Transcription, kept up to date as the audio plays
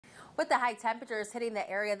With the high temperatures hitting the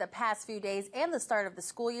area the past few days and the start of the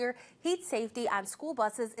school year, heat safety on school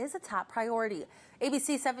buses is a top priority.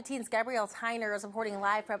 ABC 17's Gabrielle Tyner is reporting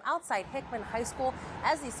live from outside Hickman High School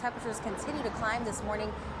as these temperatures continue to climb this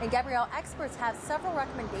morning. And Gabrielle, experts have several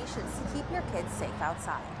recommendations to keep your kids safe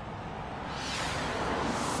outside.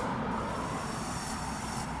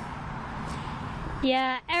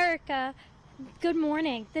 Yeah, Erica, good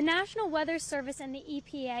morning. The National Weather Service and the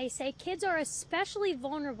EPA say kids are especially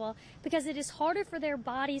vulnerable because it is harder for their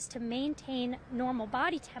bodies to maintain normal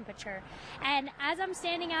body temperature. And as I'm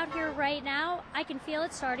standing out here right now, I can feel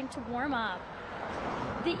it starting to warm up.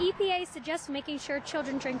 The EPA suggests making sure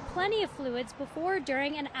children drink plenty of fluids before,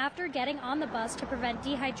 during, and after getting on the bus to prevent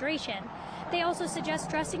dehydration. They also suggest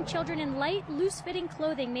dressing children in light, loose-fitting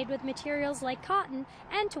clothing made with materials like cotton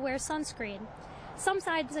and to wear sunscreen. Some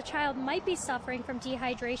signs a child might be suffering from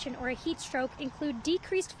dehydration or a heat stroke include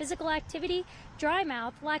decreased physical activity, dry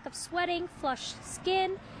mouth, lack of sweating, flushed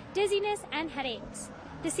skin, dizziness, and headaches.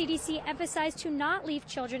 The CDC emphasized to not leave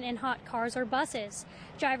children in hot cars or buses.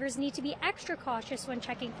 Drivers need to be extra cautious when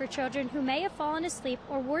checking for children who may have fallen asleep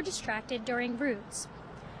or were distracted during routes.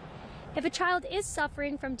 If a child is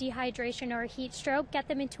suffering from dehydration or a heat stroke, get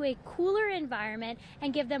them into a cooler environment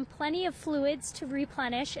and give them plenty of fluids to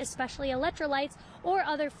replenish, especially electrolytes or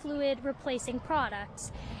other fluid replacing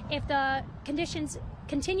products. If the conditions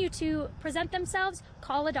continue to present themselves,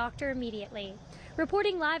 call a doctor immediately.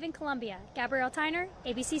 Reporting live in Columbia, Gabrielle Tyner,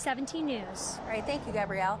 ABC 17 News. All right, thank you,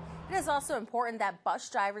 Gabrielle. It is also important that bus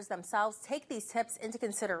drivers themselves take these tips into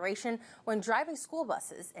consideration when driving school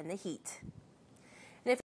buses in the heat.